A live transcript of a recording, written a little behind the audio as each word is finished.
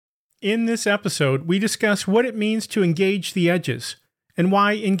In this episode, we discuss what it means to engage the edges and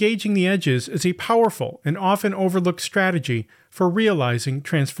why engaging the edges is a powerful and often overlooked strategy for realizing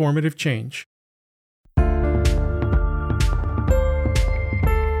transformative change.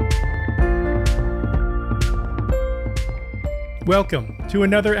 Welcome to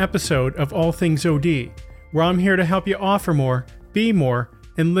another episode of All Things OD, where I'm here to help you offer more, be more,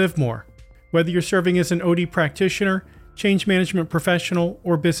 and live more, whether you're serving as an OD practitioner, change management professional,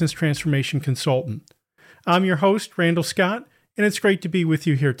 or business transformation consultant. I'm your host, Randall Scott, and it's great to be with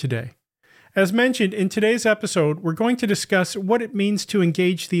you here today. As mentioned, in today's episode, we're going to discuss what it means to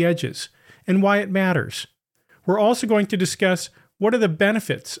engage the edges and why it matters. We're also going to discuss what are the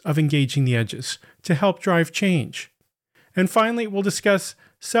benefits of engaging the edges to help drive change. And finally, we'll discuss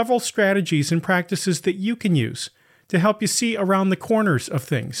several strategies and practices that you can use to help you see around the corners of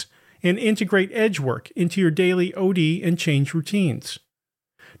things and integrate edge work into your daily OD and change routines.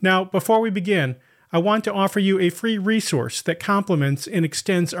 Now, before we begin, I want to offer you a free resource that complements and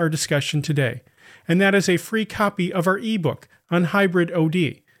extends our discussion today, and that is a free copy of our ebook on hybrid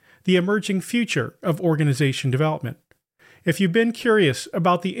OD, the emerging future of organization development. If you've been curious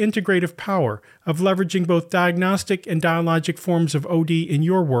about the integrative power of leveraging both diagnostic and dialogic forms of OD in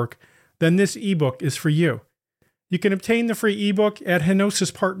your work, then this ebook is for you. You can obtain the free ebook at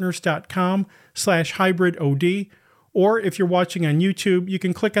henosispartners.com/hybridod, or if you're watching on YouTube, you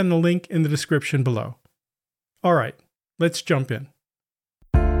can click on the link in the description below. All right, let's jump in.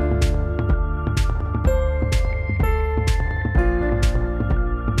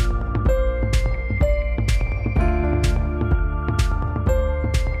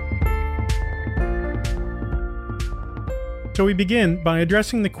 So we begin by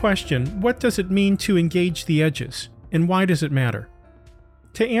addressing the question, what does it mean to engage the edges, and why does it matter?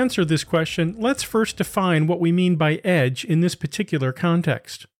 To answer this question, let's first define what we mean by edge in this particular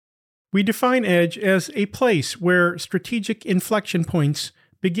context. We define edge as a place where strategic inflection points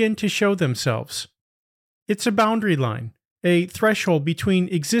begin to show themselves. It's a boundary line, a threshold between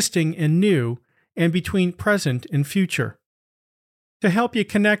existing and new, and between present and future. To help you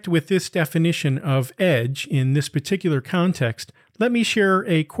connect with this definition of edge in this particular context, let me share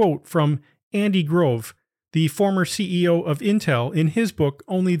a quote from Andy Grove, the former CEO of Intel, in his book,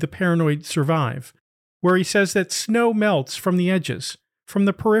 Only the Paranoid Survive, where he says that snow melts from the edges, from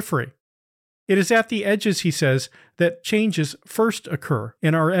the periphery. It is at the edges, he says, that changes first occur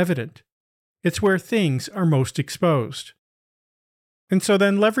and are evident. It's where things are most exposed. And so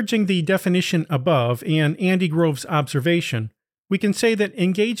then, leveraging the definition above and Andy Grove's observation, we can say that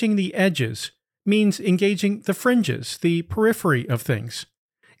engaging the edges means engaging the fringes, the periphery of things.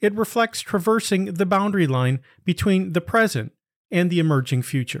 It reflects traversing the boundary line between the present and the emerging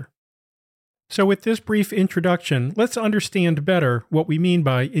future. So with this brief introduction, let's understand better what we mean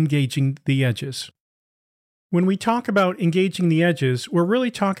by engaging the edges. When we talk about engaging the edges, we're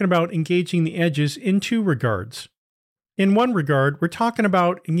really talking about engaging the edges in two regards. In one regard, we're talking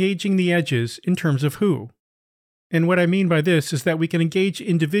about engaging the edges in terms of who. And what I mean by this is that we can engage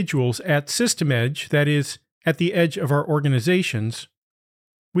individuals at system edge, that is, at the edge of our organizations.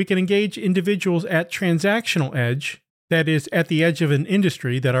 We can engage individuals at transactional edge, that is, at the edge of an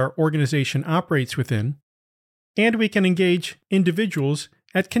industry that our organization operates within. And we can engage individuals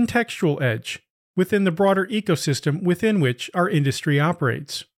at contextual edge, within the broader ecosystem within which our industry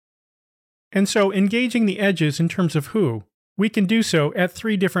operates. And so, engaging the edges in terms of who, we can do so at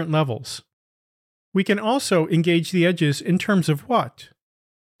three different levels. We can also engage the edges in terms of what.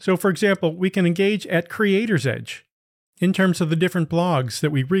 So, for example, we can engage at creator's edge, in terms of the different blogs that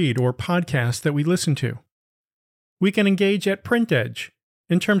we read or podcasts that we listen to. We can engage at print edge,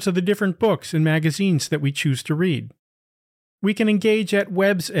 in terms of the different books and magazines that we choose to read. We can engage at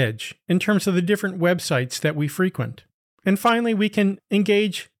web's edge, in terms of the different websites that we frequent. And finally, we can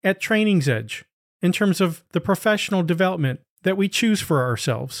engage at training's edge, in terms of the professional development that we choose for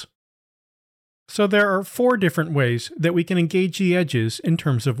ourselves. So there are four different ways that we can engage the edges in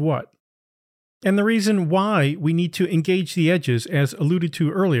terms of what. And the reason why we need to engage the edges, as alluded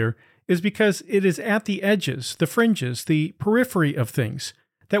to earlier, is because it is at the edges, the fringes, the periphery of things,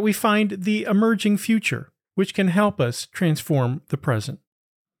 that we find the emerging future, which can help us transform the present.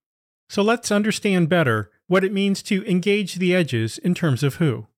 So let's understand better what it means to engage the edges in terms of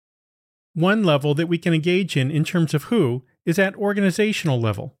who. One level that we can engage in terms of who is at organizational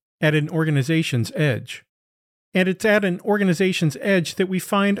level, at an organization's edge. And it's at an organization's edge that we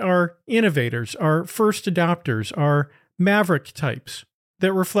find our innovators, our first adopters, our maverick types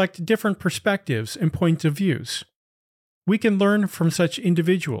that reflect different perspectives and points of views. We can learn from such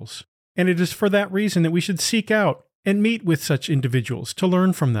individuals, and it is for that reason that we should seek out and meet with such individuals to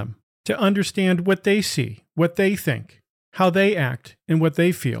learn from them. to understand what they see, what they think, how they act, and what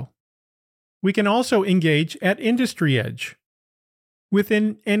they feel. We can also engage at industry edge.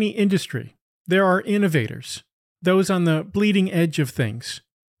 Within any industry, there are innovators, those on the bleeding edge of things,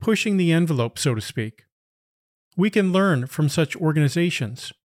 pushing the envelope, so to speak. We can learn from such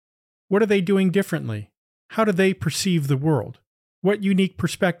organizations. What are they doing differently? How do they perceive the world? What unique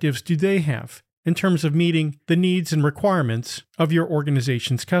perspectives do they have in terms of meeting the needs and requirements of your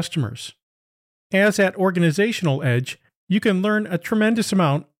organization's customers? As at organizational edge, you can learn a tremendous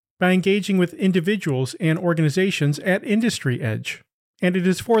amount by engaging with individuals and organizations at industry edge. And it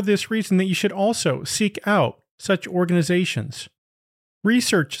is for this reason that you should also seek out such organizations.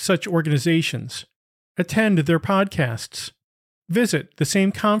 Research such organizations. Attend their podcasts. Visit the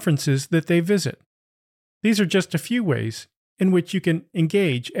same conferences that they visit. These are just a few ways in which you can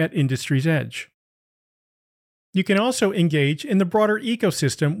engage at industry's edge. You can also engage in the broader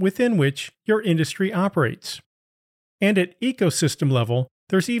ecosystem within which your industry operates. And at ecosystem level,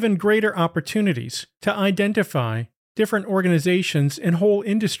 there's even greater opportunities to identify different organizations and whole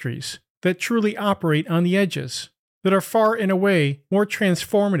industries that truly operate on the edges, that are far and away more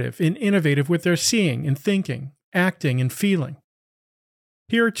transformative and innovative with their seeing and thinking, acting and feeling.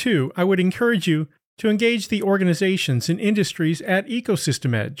 Here too, I would encourage you to engage the organizations and industries at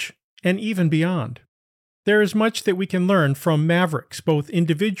ecosystem edge, and even beyond. There is much that we can learn from mavericks, both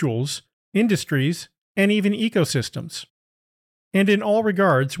individuals, industries, and even ecosystems. And in all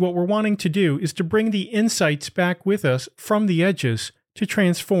regards, what we're wanting to do is to bring the insights back with us from the edges to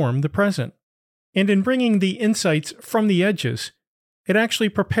transform the present. And in bringing the insights from the edges, it actually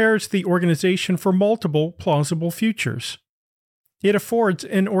prepares the organization for multiple plausible futures. It affords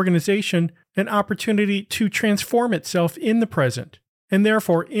an organization an opportunity to transform itself in the present, and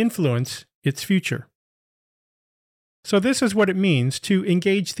therefore influence its future. So this is what it means to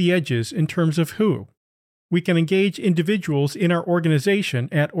engage the edges in terms of who. We can engage individuals in our organization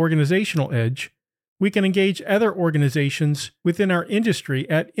at organizational edge. We can engage other organizations within our industry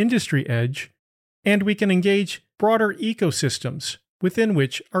at industry edge. And we can engage broader ecosystems within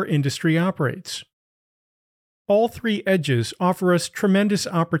which our industry operates. All three edges offer us tremendous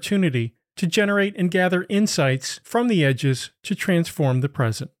opportunity to generate and gather insights from the edges to transform the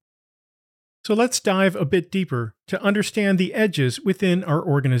present. So let's dive a bit deeper to understand the edges within our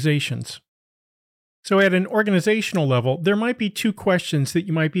organizations. So at an organizational level, there might be two questions that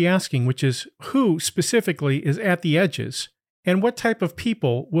you might be asking, which is who specifically is at the edges, and what type of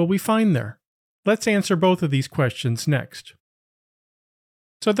people will we find there? Let's answer both of these questions next.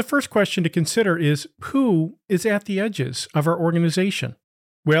 So the first question to consider is, who is at the edges of our organization?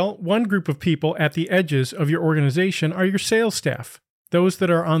 Well, one group of people at the edges of your organization are your sales staff, those that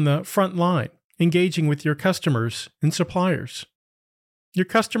are on the front line, engaging with your customers and suppliers. Your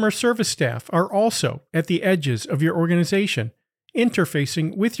customer service staff are also at the edges of your organization,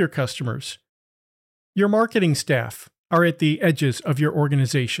 interfacing with your customers. Your marketing staff are at the edges of your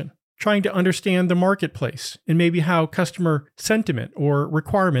organization, trying to understand the marketplace and maybe how customer sentiment or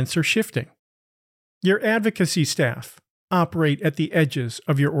requirements are shifting. Your advocacy staff operate at the edges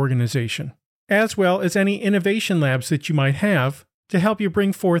of your organization, as well as any innovation labs that you might have to help you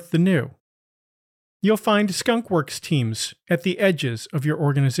bring forth the new. You'll find skunkworks teams at the edges of your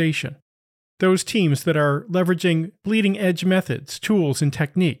organization, those teams that are leveraging bleeding edge methods, tools, and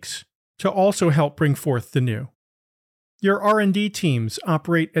techniques to also help bring forth the new. Your R&D teams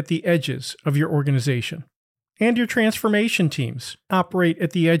operate at the edges of your organization. And your transformation teams operate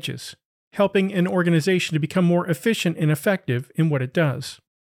at the edges, helping an organization to become more efficient and effective in what it does.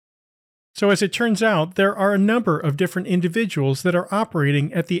 So as it turns out, there are a number of different individuals that are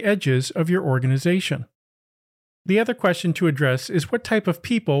operating at the edges of your organization. The other question to address is, what type of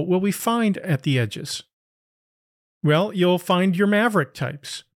people will we find at the edges? Well, you'll find your maverick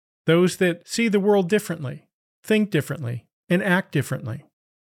types, those that see the world differently, think differently, and act differently.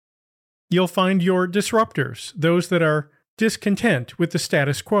 You'll find your disruptors, those that are discontent with the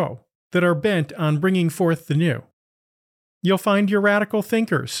status quo, that are bent on bringing forth the new. You'll find your radical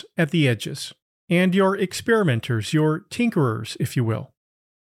thinkers at the edges, and your experimenters, your tinkerers, if you will.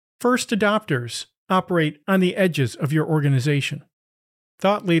 First adopters operate on the edges of your organization.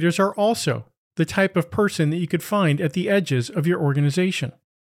 Thought leaders are also the type of person that you could find at the edges of your organization.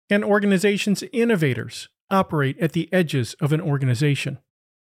 And organization's innovators operate at the edges of an organization.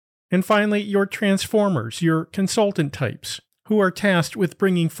 And finally, your transformers, your consultant types, who are tasked with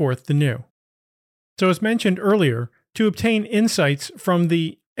bringing forth the new. So as mentioned earlier, to obtain insights from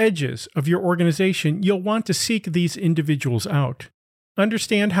the edges of your organization, you'll want to seek these individuals out.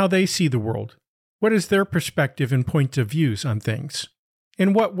 Understand how they see the world. What is their perspective and point of views on things?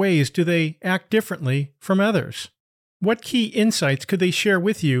 In what ways do they act differently from others? What key insights could they share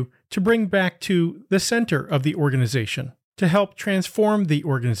with you to bring back to the center of the organization, to help transform the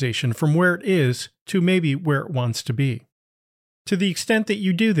organization from where it is to maybe where it wants to be? To the extent that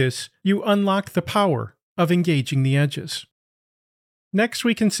you do this, you unlock the power of engaging the edges. Next,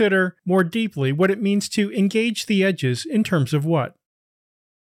 we consider more deeply what it means to engage the edges in terms of what.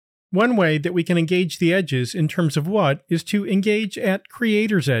 One way that we can engage the edges in terms of what is to engage at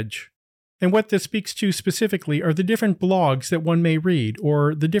creator's edge. And what this speaks to specifically are the different blogs that one may read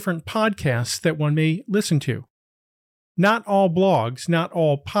or the different podcasts that one may listen to. Not all blogs, not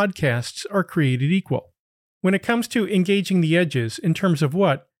all podcasts are created equal. When it comes to engaging the edges in terms of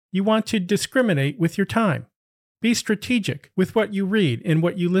what, you want to discriminate with your time. Be strategic with what you read and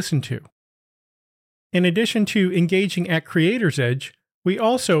what you listen to. In addition to engaging at creator's edge, we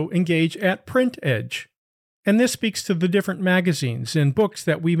also engage at print edge. And this speaks to the different magazines and books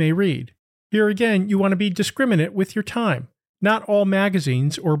that we may read. Here again, you want to be discriminate with your time. Not all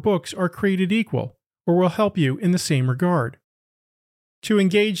magazines or books are created equal, or will help you in the same regard. To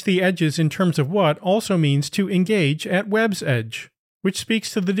engage the edges in terms of what also means to engage at web's edge, which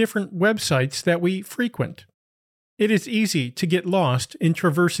speaks to the different websites that we frequent. It is easy to get lost in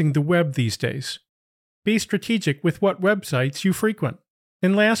traversing the web these days. Be strategic with what websites you frequent.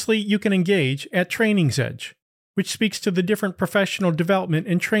 And lastly, you can engage at training's edge, which speaks to the different professional development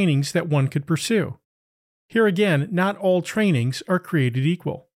and trainings that one could pursue. Here again, not all trainings are created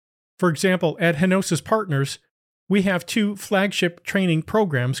equal. For example, at Henosis Partners, we have 2 flagship training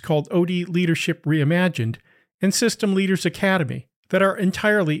programs called OD Leadership Reimagined and System Leaders Academy that are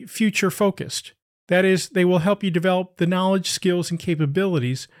entirely future-focused. That is, they will help you develop the knowledge, skills, and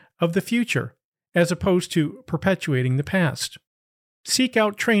capabilities of the future, as opposed to perpetuating the past. Seek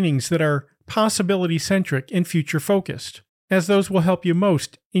out trainings that are possibility-centric and future-focused, as those will help you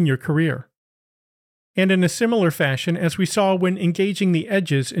most in your career. And in a similar fashion, as we saw when engaging the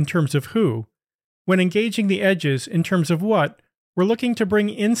edges in terms of who, when engaging the edges in terms of what, we're looking to bring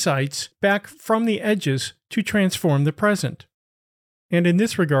insights back from the edges to transform the present. And in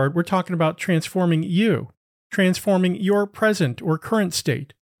this regard, we're talking about transforming you, transforming your present or current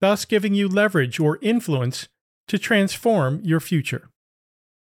state, thus giving you leverage or influence to transform your future.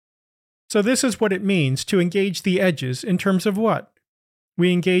 So this is what it means to engage the edges in terms of what?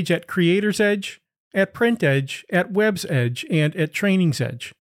 We engage at creator's edge, at print edge, at web's edge, and at training's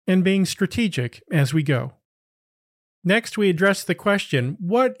edge, and being strategic as we go. Next, we address the question,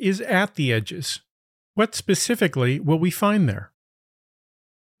 what is at the edges? What specifically will we find there?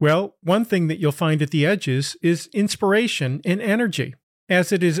 Well, one thing that you'll find at the edges is inspiration and energy,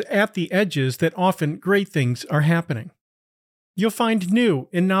 as it is at the edges that often great things are happening. You'll find new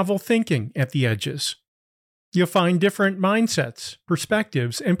and novel thinking at the edges. You'll find different mindsets,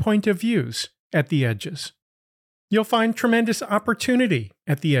 perspectives, and point of views at the edges. You'll find tremendous opportunity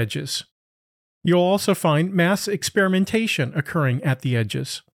at the edges. You'll also find mass experimentation occurring at the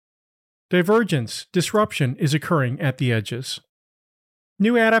edges. Divergence, disruption is occurring at the edges.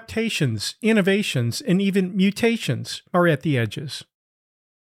 New adaptations, innovations, and even mutations are at the edges.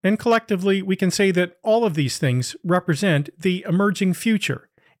 And collectively, we can say that all of these things represent the emerging future.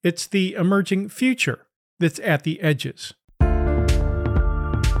 It's the emerging future that's at the edges.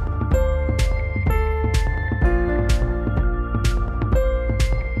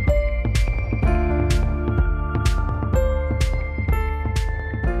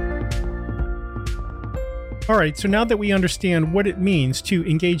 Alright, so now that we understand what it means to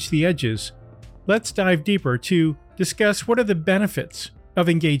engage the edges, let's dive deeper to discuss what are the benefits of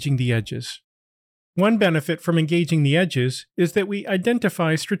engaging the edges. One benefit from engaging the edges is that we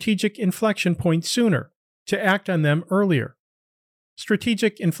identify strategic inflection points sooner, to act on them earlier.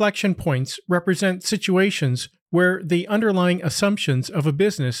 Strategic inflection points represent situations where the underlying assumptions of a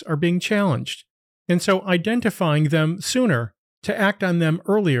business are being challenged, and so identifying them sooner to act on them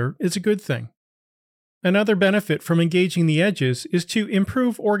earlier is a good thing. Another benefit from engaging the edges is to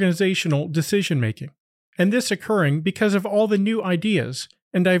improve organizational decision-making, and this occurring because of all the new ideas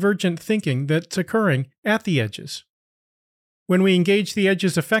and divergent thinking that's occurring at the edges. When we engage the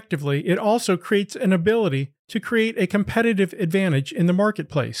edges effectively, it also creates an ability to create a competitive advantage in the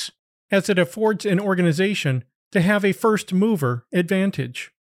marketplace, as it affords an organization to have a first-mover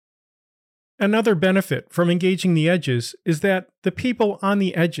advantage. Another benefit from engaging the edges is that the people on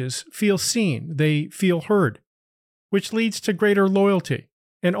the edges feel seen, they feel heard, which leads to greater loyalty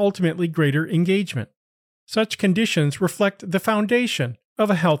and ultimately greater engagement. Such conditions reflect the foundation of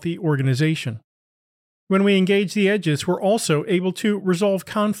a healthy organization. When we engage the edges, we're also able to resolve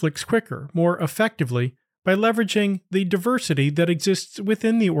conflicts quicker, more effectively, by leveraging the diversity that exists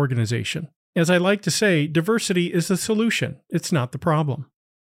within the organization. As I like to say, diversity is the solution, it's not the problem.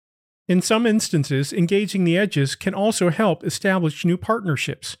 In some instances, engaging the edges can also help establish new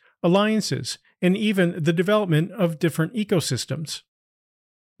partnerships, alliances, and even the development of different ecosystems.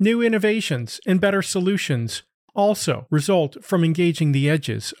 New innovations and better solutions also result from engaging the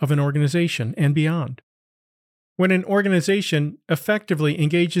edges of an organization and beyond. When an organization effectively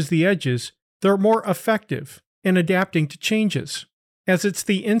engages the edges, they're more effective in adapting to changes, as it's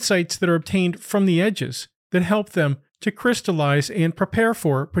the insights that are obtained from the edges that help them to crystallize and prepare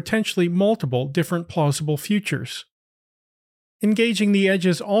for potentially multiple different plausible futures. Engaging the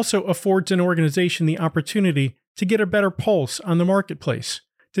edges also affords an organization the opportunity to get a better pulse on the marketplace,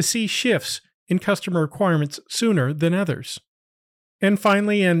 to see shifts in customer requirements sooner than others. And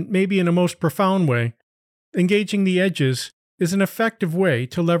finally, and maybe in a most profound way, engaging the edges is an effective way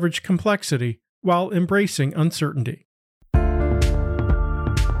to leverage complexity while embracing uncertainty.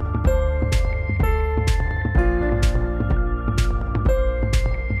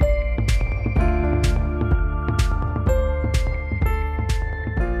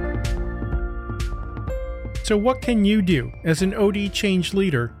 So what can you do as an OD change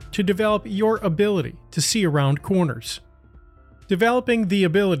leader to develop your ability to see around corners? Developing the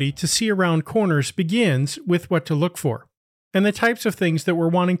ability to see around corners begins with what to look for. And the types of things that we're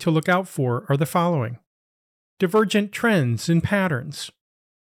wanting to look out for are the following: divergent trends and patterns,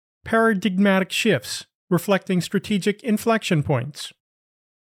 paradigmatic shifts reflecting strategic inflection points,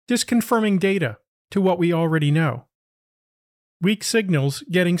 disconfirming data to what we already know. Weak signals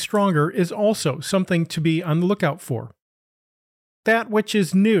getting stronger is also something to be on the lookout for. That which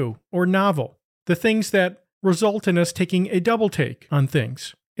is new or novel, the things that result in us taking a double take on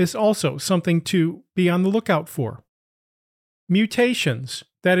things, is also something to be on the lookout for. Mutations,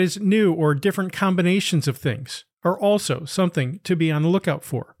 that is, new or different combinations of things, are also something to be on the lookout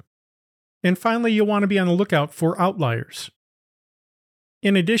for. And finally, you'll want to be on the lookout for outliers.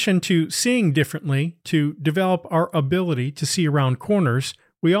 In addition to seeing differently, to develop our ability to see around corners,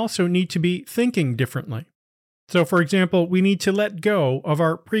 we also need to be thinking differently. So, for example, we need to let go of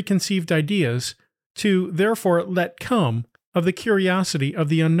our preconceived ideas to therefore let come of the curiosity of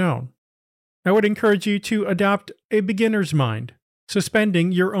the unknown. I would encourage you to adopt a beginner's mind,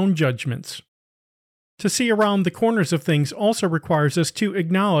 suspending your own judgments. To see around the corners of things also requires us to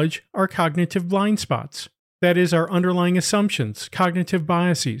acknowledge our cognitive blind spots. That is, our underlying assumptions, cognitive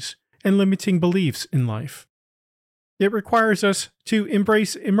biases, and limiting beliefs in life. It requires us to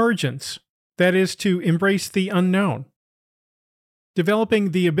embrace emergence, that is, to embrace the unknown. Developing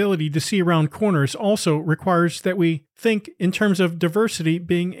the ability to see around corners also requires that we think in terms of diversity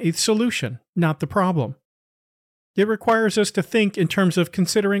being a solution, not the problem. It requires us to think in terms of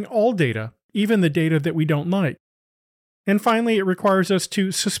considering all data, even the data that we don't like. And finally, it requires us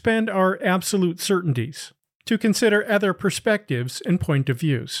to suspend our absolute certainties, to consider other perspectives and point of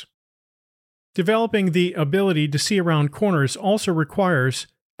views. Developing the ability to see around corners also requires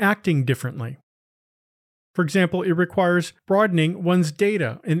acting differently. For example, it requires broadening one's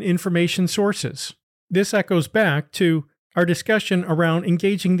data and information sources. This echoes back to our discussion around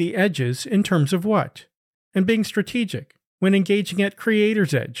engaging the edges in terms of what? And being strategic when engaging at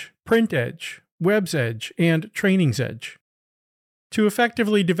creator's edge, print edge, web's edge, and training's edge. To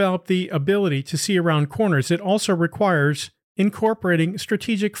effectively develop the ability to see around corners, it also requires incorporating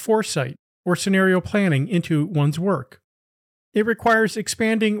strategic foresight or scenario planning into one's work. It requires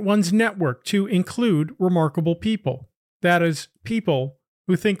expanding one's network to include remarkable people. That is, people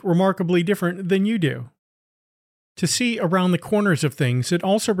who think remarkably different than you do. To see around the corners of things, it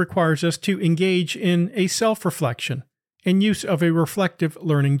also requires us to engage in a self-reflection and use of a reflective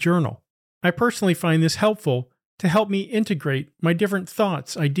learning journal. I personally find this helpful to help me integrate my different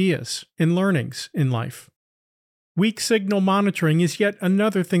thoughts, ideas, and learnings in life. Weak signal monitoring is yet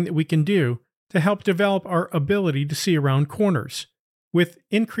another thing that we can do to help develop our ability to see around corners, with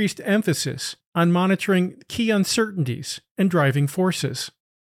increased emphasis on monitoring key uncertainties and driving forces.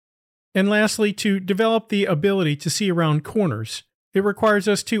 And lastly, to develop the ability to see around corners, it requires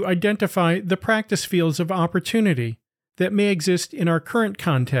us to identify the practice fields of opportunity that may exist in our current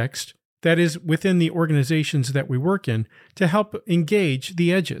context, that is, within the organizations that we work in, to help engage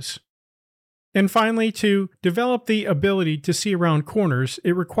the edges. And finally, to develop the ability to see around corners,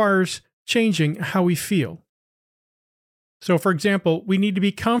 it requires changing how we feel. So, for example, we need to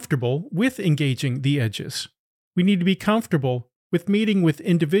be comfortable with engaging the edges. We need to be comfortable with meeting with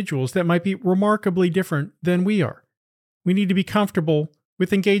individuals that might be remarkably different than we are. We need to be comfortable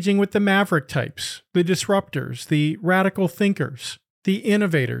with engaging with the maverick types, the disruptors, the radical thinkers, the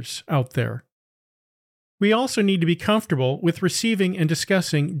innovators out there. We also need to be comfortable with receiving and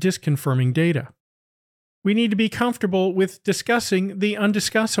discussing disconfirming data. We need to be comfortable with discussing the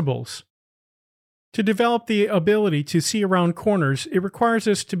undiscussables. To develop the ability to see around corners, it requires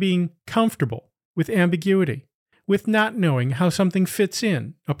us to be comfortable with ambiguity, with not knowing how something fits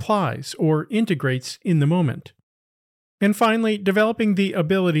in, applies, or integrates in the moment. And finally, developing the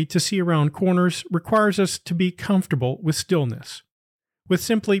ability to see around corners requires us to be comfortable with stillness, with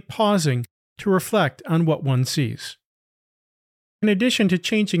simply pausing to reflect on what one sees. In addition to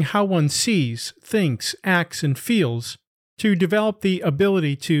changing how one sees, thinks, acts, and feels, to develop the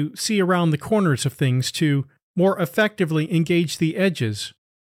ability to see around the corners of things to more effectively engage the edges,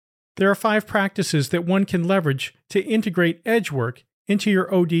 there are 5 practices that one can leverage to integrate edge work into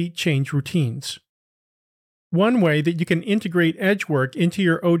your OD change routines. One way that you can integrate edge work into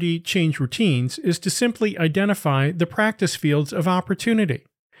your OD change routines is to simply identify the practice fields of opportunity.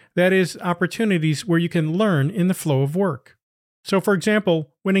 That is, opportunities where you can learn in the flow of work. So, for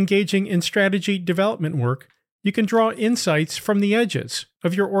example, when engaging in strategy development work, you can draw insights from the edges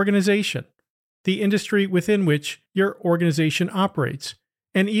of your organization, the industry within which your organization operates,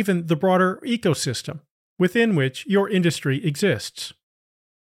 and even the broader ecosystem within which your industry exists.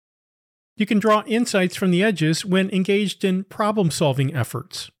 You can draw insights from the edges when engaged in problem-solving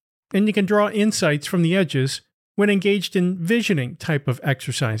efforts, and you can draw insights from the edges when engaged in visioning type of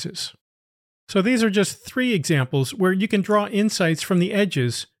exercises. So these are just 3 examples where you can draw insights from the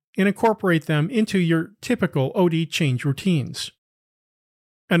edges and incorporate them into your typical OD change routines.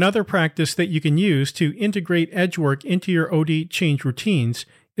 Another practice that you can use to integrate edge work into your OD change routines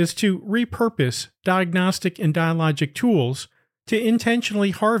is to repurpose diagnostic and dialogic tools to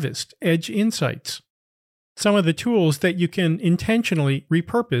intentionally harvest edge insights. Some of the tools that you can intentionally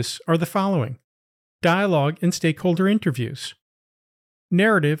repurpose are the following: dialogue and stakeholder interviews,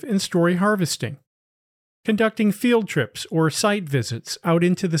 narrative and story harvesting, conducting field trips or site visits out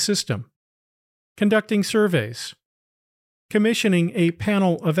into the system, conducting surveys, commissioning a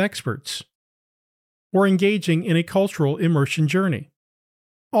panel of experts, or engaging in a cultural immersion journey.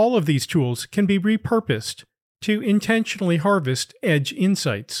 All of these tools can be repurposed to intentionally harvest edge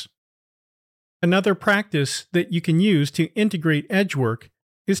insights. Another practice that you can use to integrate edge work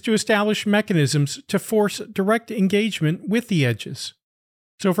is to establish mechanisms to force direct engagement with the edges.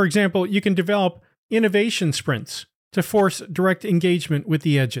 So, for example, you can develop innovation sprints to force direct engagement with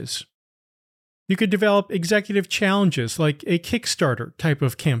the edges. You could develop executive challenges like a Kickstarter type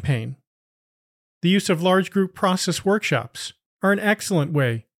of campaign. The use of large group process workshops are an excellent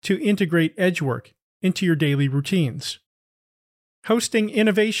way to integrate edge work into your daily routines. Hosting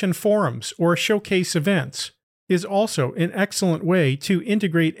innovation forums or showcase events is also an excellent way to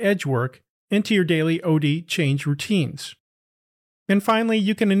integrate edge work into your daily OD change routines. And finally,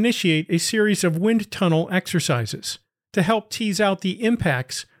 you can initiate a series of wind tunnel exercises to help tease out the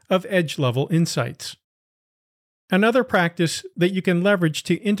impacts of edge-level insights. Another practice that you can leverage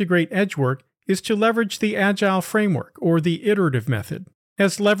to integrate edge work is to leverage the Agile framework or the iterative method,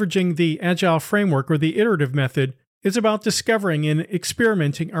 as leveraging the Agile framework or the iterative method is about discovering and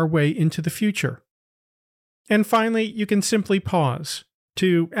experimenting our way into the future. And finally, you can simply pause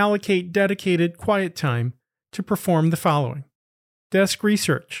to allocate dedicated quiet time to perform the following: desk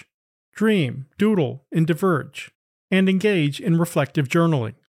research, dream, doodle, and diverge, and engage in reflective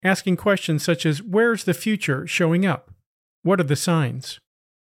journaling, asking questions such as, where's the future showing up? What are the signs?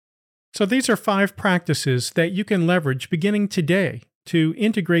 So these are 5 practices that you can leverage beginning today to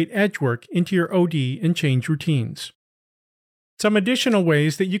integrate edge work into your OD and change routines. Some additional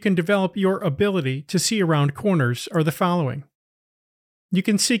ways that you can develop your ability to see around corners are the following. You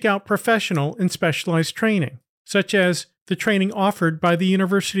can seek out professional and specialized training, such as the training offered by the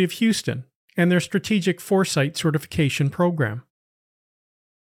University of Houston and their Strategic Foresight Certification Program.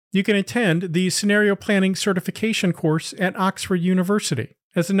 You can attend the Scenario Planning Certification course at Oxford University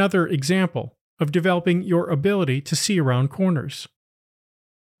as another example of developing your ability to see around corners.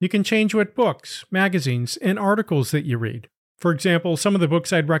 You can change what books, magazines, and articles that you read. For example, some of the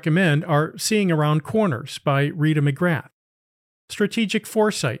books I'd recommend are Seeing Around Corners by Rita McGrath, Strategic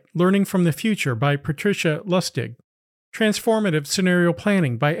Foresight, Learning from the Future by Patricia Lustig, Transformative Scenario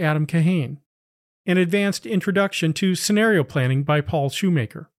Planning by Adam Kahane, and Advanced Introduction to Scenario Planning by Paul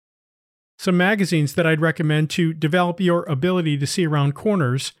Shoemaker. Some magazines that I'd recommend to develop your ability to see around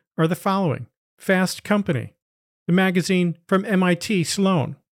corners are the following: Fast Company, the magazine from MIT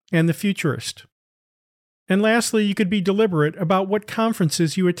Sloan, and The Futurist. And lastly, you could be deliberate about what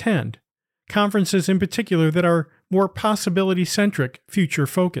conferences you attend, conferences in particular that are more possibility-centric,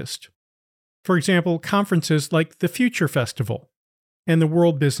 future-focused. For example, conferences like the Future Festival and the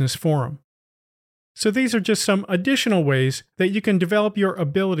World Business Forum. So these are just some additional ways that you can develop your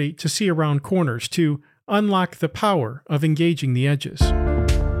ability to see around corners to unlock the power of engaging the edges.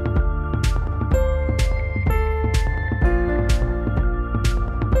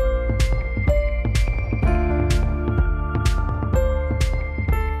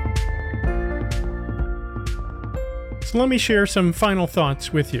 So let me share some final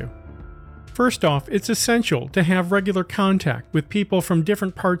thoughts with you. First off, it's essential to have regular contact with people from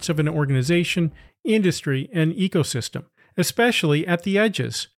different parts of an organization, industry, and ecosystem, especially at the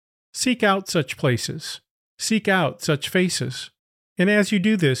edges. Seek out such places. Seek out such faces. And as you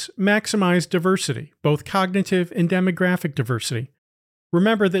do this, maximize diversity, both cognitive and demographic diversity.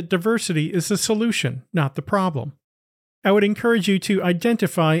 Remember that diversity is the solution, not the problem. I would encourage you to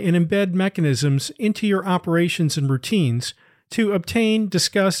identify and embed mechanisms into your operations and routines to obtain,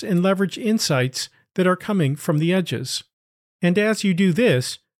 discuss, and leverage insights that are coming from the edges. And as you do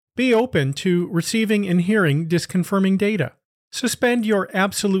this, be open to receiving and hearing disconfirming data. Suspend your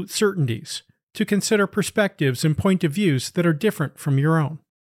absolute certainties to consider perspectives and point of views that are different from your own.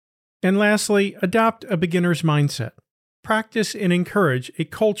 And lastly, adopt a beginner's mindset. Practice and encourage a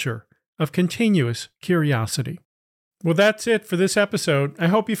culture of continuous curiosity. Well, that's it for this episode. I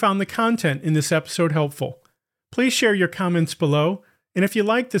hope you found the content in this episode helpful. Please share your comments below, and if you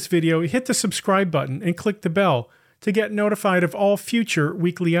like this video, hit the subscribe button and click the bell to get notified of all future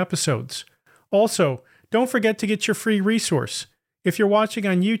weekly episodes. Also, don't forget to get your free resource. If you're watching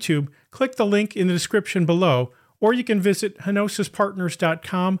on YouTube, click the link in the description below, or you can visit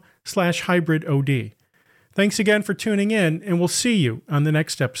henosispartners.com/hybridod. Thanks again for tuning in, and we'll see you on the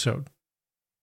next episode.